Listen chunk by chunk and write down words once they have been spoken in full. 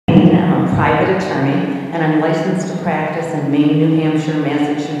private attorney, and I'm licensed to practice in Maine, New Hampshire,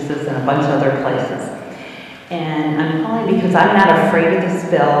 Massachusetts, and a bunch of other places. And I'm calling because I'm not afraid of this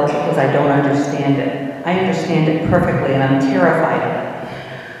bill because I don't understand it. I understand it perfectly, and I'm terrified of it.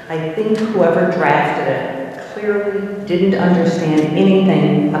 I think whoever drafted it clearly didn't understand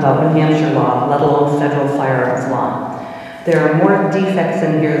anything about New Hampshire law, let alone federal firearms law. There are more defects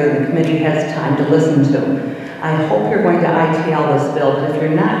in here than the committee has time to listen to. I hope you're going to ITL this bill, but if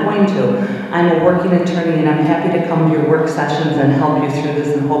you're not going to, I'm a working attorney and I'm happy to come to your work sessions and help you through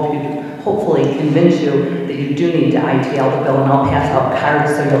this and hopefully convince you that you do need to ITL the bill, and I'll pass out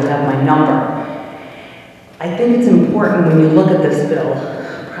cards so you'll have my number. I think it's important when you look at this bill,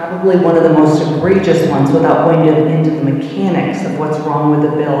 probably one of the most egregious ones without going into the mechanics of what's wrong with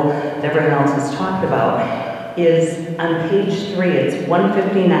the bill that everyone else has talked about, is on page 3, it's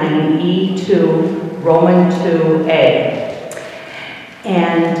 159E2, Roman 2A.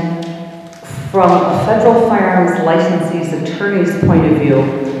 And from a federal firearms licensee's attorney's point of view,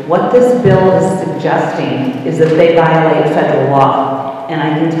 what this bill is suggesting is that they violate federal law. And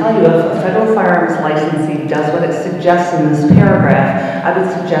I can tell you, if a federal firearms licensee does what it suggests in this paragraph, I would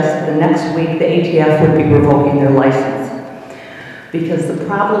suggest that the next week the ATF would be revoking their license. Because the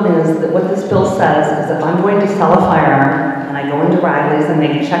problem is that what this bill says is if I'm going to sell a firearm and I go into Riley's and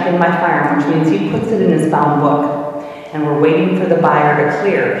they check in my firearm, which means he puts it in his bound book, and we're waiting for the buyer to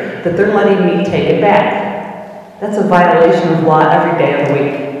clear, that they're letting me take it back. That's a violation of law every day of the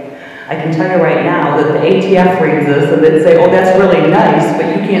week. I can tell you right now that the ATF reads this and they'd say, oh, that's really nice, but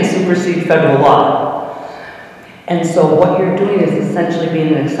you can't supersede federal law. And so what you're doing is essentially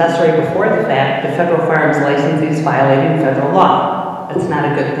being an accessory before the fact. The federal firearms licensee is violating federal law. It's not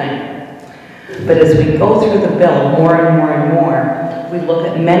a good thing. But as we go through the bill more and more and more, we look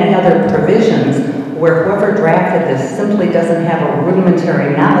at many other provisions where whoever drafted this simply doesn't have a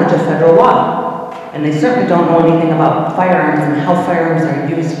rudimentary knowledge of federal law. And they certainly don't know anything about firearms and how firearms are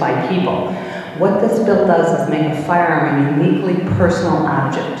used by people. What this bill does is make a firearm a uniquely personal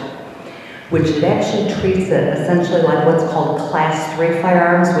object, which it actually treats it essentially like what's called Class 3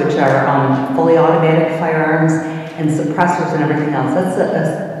 firearms, which are fully automatic firearms and suppressors and everything else. That's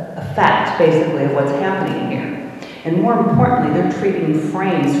a fact, basically, of what's happening here. And more importantly, they're treating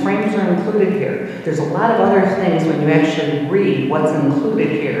frames. Frames are included here. There's a lot of other things when you actually read what's included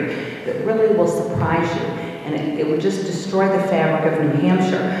here that really will surprise you. And it would just destroy the fabric of New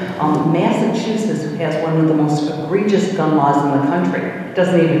Hampshire. Massachusetts has one of the most egregious gun laws in the country.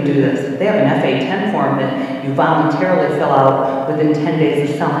 Doesn't even do this. They have an FA-10 form that you voluntarily fill out within 10 days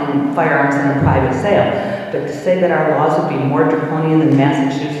of selling firearms in a private sale. But to say that our laws would be more draconian than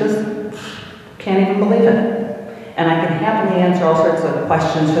Massachusetts, can't even believe it. And I can happily answer all sorts of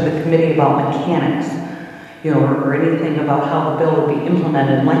questions for the committee about mechanics, or anything about how the bill would be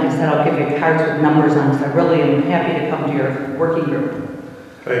implemented. And like I said, I'll give you cards with numbers on, because I really am happy to come to your working group.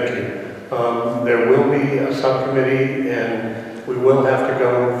 Thank you. There will be a subcommittee, and we will have to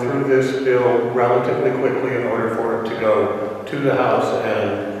go through this bill relatively quickly in order for it to go to the House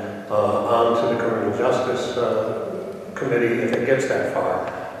and on to the Criminal Justice Committee if it gets that far.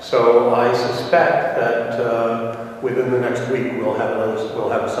 So I suspect that within the next week we'll have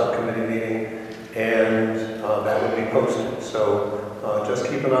a subcommittee meeting, and that will be posted. So just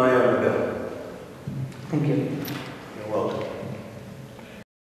keep an eye on the bill. Thank you.